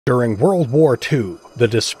During World War II, the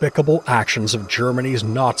despicable actions of Germany's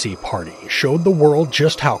Nazi Party showed the world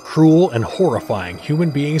just how cruel and horrifying human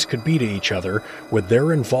beings could be to each other with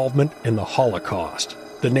their involvement in the Holocaust.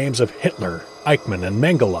 The names of Hitler, Eichmann, and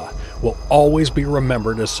Mengele will always be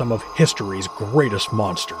remembered as some of history's greatest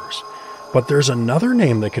monsters. But there's another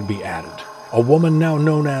name that could be added, a woman now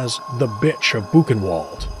known as the Bitch of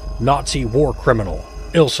Buchenwald, Nazi war criminal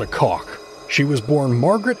Ilse Koch. She was born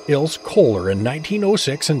Margaret Ilse Kohler in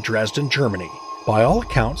 1906 in Dresden, Germany. By all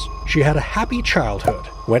accounts, she had a happy childhood,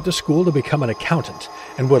 went to school to become an accountant,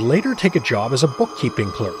 and would later take a job as a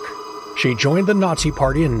bookkeeping clerk. She joined the Nazi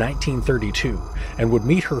Party in 1932 and would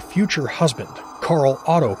meet her future husband, Karl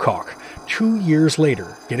Otto Koch, 2 years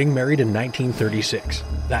later, getting married in 1936.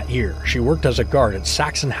 That year, she worked as a guard at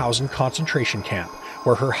Sachsenhausen concentration camp,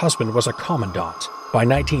 where her husband was a commandant. By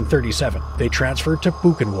 1937, they transferred to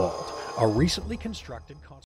Buchenwald, a recently constructed